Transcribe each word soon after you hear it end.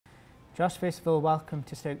Josh, first of all, welcome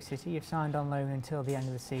to Stoke City. You've signed on loan until the end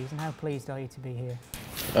of the season. How pleased are you to be here?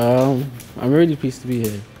 I'm really pleased to be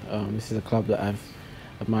here. This is a club that I've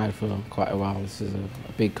admired for quite a while. This is a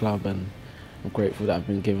big club, and I'm grateful that I've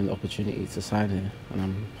been given the opportunity to sign here, and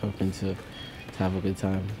I'm hoping to have a good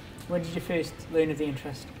time. When did you first learn of the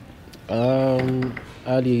interest? Early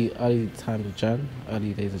times of Jan,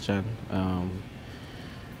 early days of Jan.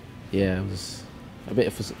 Yeah, it was a bit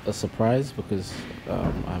of a surprise because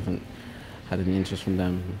I haven't had any interest from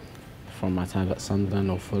them from my time at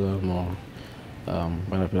Sunderland or Fulham or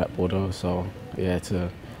when I've been at Bordeaux. So yeah,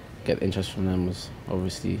 to get interest from them was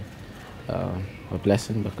obviously a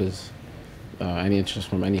blessing because any interest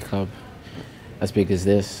from any club as big as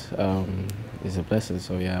this is a blessing.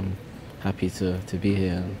 So yeah, I'm happy to be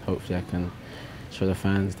here, and hopefully I can show the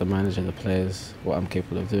fans, the manager, the players what I'm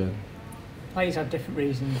capable of doing. Players have different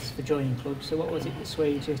reasons for joining clubs, so what was it that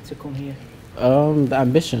swayed you to come here? The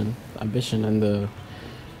ambition and the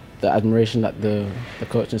admiration that the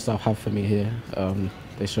coaching staff have for me here.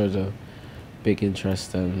 They showed a big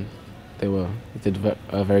interest, and they did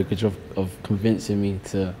a very good job of convincing me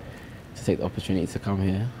to take the opportunity to come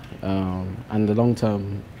here. And the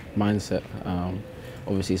long-term mindset,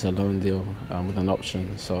 obviously it's a loan deal with an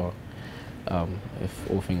option, so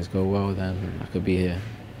if all things go well, then I could be here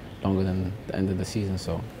longer than the end of the season,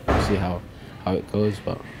 so we'll see how it goes,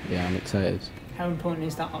 but yeah, I'm excited. How important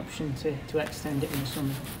is that option to extend it in the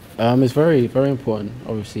summer? It's very, very important.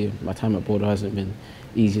 Obviously, my time at Bordeaux hasn't been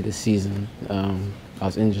easy this season. I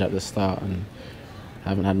was injured at the start and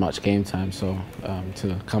haven't had much game time, so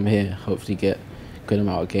to come here, hopefully get a good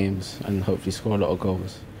amount of games and hopefully score a lot of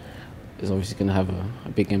goals is obviously going to have a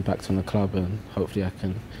big impact on the club, and hopefully I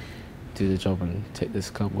can do the job and take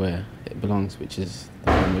this club where it belongs, which is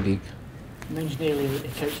the Premier League. You mentioned earlier that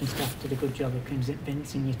the coaching staff did a good job of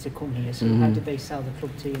convincing you to come here, so how did they sell the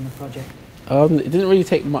club to you in the project? It didn't really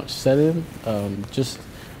take much selling, just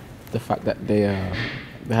the fact that they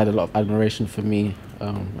had a lot of admiration for me,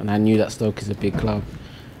 and I knew that Stoke is a big club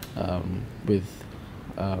with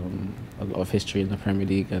a lot of history in the Premier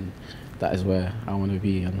League, and that is where I want to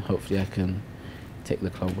be, and hopefully I can take the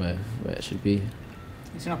club where it should be.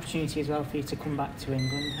 It's an opportunity as well for you to come back to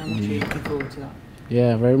England. How much are you looking forward to that?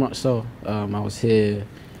 Yeah, very much so. I was here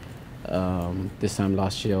this time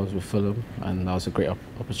last year. I was with Fulham, and that was a great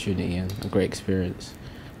opportunity and a great experience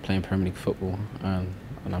playing Premier League football. And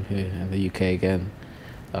I'm here in the UK again,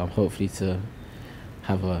 hopefully to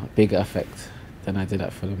have a bigger effect than I did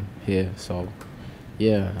at Fulham here. So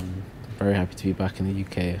yeah, I'm very happy to be back in the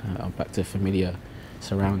UK. I'm back to familiar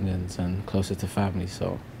surroundings and closer to family.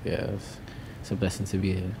 So yeah, it's a blessing to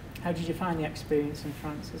be here. How did you find the experience in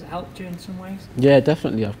France? Has it helped you in some ways? Yeah,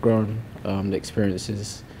 definitely. I've grown. The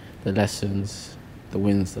experiences, the lessons, the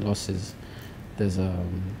wins, the losses. There's a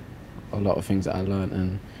lot of things that I learned,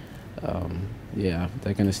 and yeah,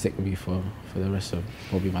 they're going to stick with me for the rest of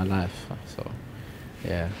probably my life. So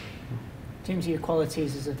yeah. In terms of your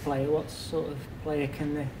qualities as a player, what sort of player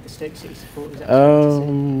can the Stoke City supporters expect to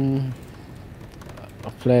see?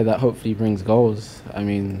 A player that hopefully brings goals. I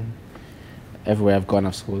mean, everywhere I've gone,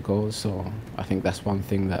 I've scored goals, so I think that's one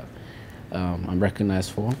thing that I'm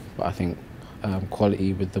recognised for. But I think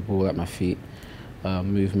quality with the ball at my feet,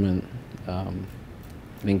 movement,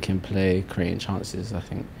 linking play, creating chances, I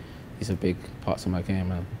think these are big parts of my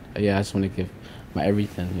game. And yeah, I just want to give my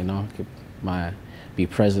everything, you know, be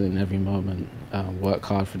present in every moment, work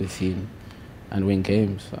hard for the team and win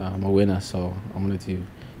games. I'm a winner, so I'm going to do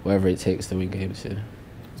whatever it takes to win games here.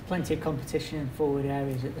 There's plenty of competition in forward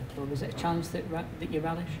areas at the club. Is it a challenge that you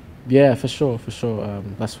relish? Yeah, for sure.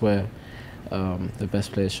 That's where the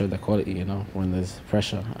best players show their quality, you know, when there's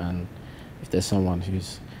pressure, and if there's someone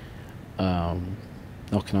who's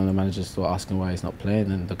knocking on the manager's door asking why he's not playing,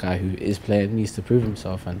 then the guy who is playing needs to prove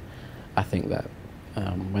himself. And I think that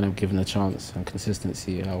when I'm given a chance and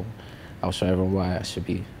consistency, I'll show everyone why I should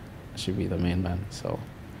be the main man. So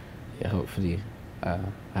yeah, hopefully I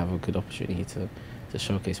have a good opportunity to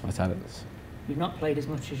showcase my talents. You've not played as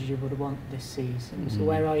much as you would have wanted this season, so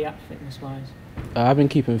where are you at fitness-wise? I've been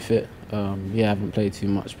keeping fit. Yeah, I haven't played too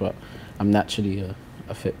much, but I'm naturally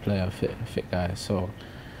a fit player, a fit guy. So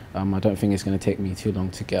I don't think it's going to take me too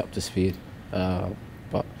long to get up to speed.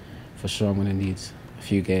 But for sure, I'm going to need a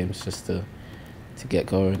few games just to get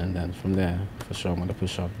going, and then from there, for sure, I'm going to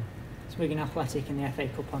push on. It's Wigan Athletic in the FA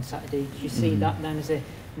Cup on Saturday. Do you see that then as an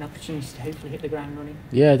opportunity to hopefully hit the ground running?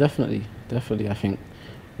 Yeah, definitely. I think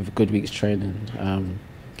with a good week's training,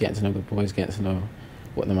 getting to know the boys, getting to know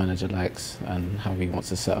what the manager likes and how he wants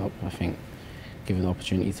to set up, I think given the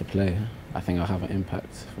opportunity to play, I think I'll have an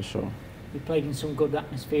impact for sure. You've played in some good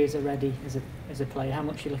atmospheres already as a player. How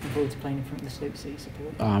much are you looking forward to playing in front of the Stoke City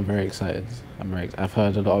support? Oh, I'm very excited. I've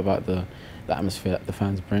heard a lot about the atmosphere that the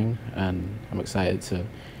fans bring, and I'm excited to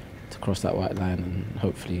cross that white line and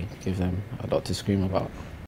hopefully give them a lot to scream about.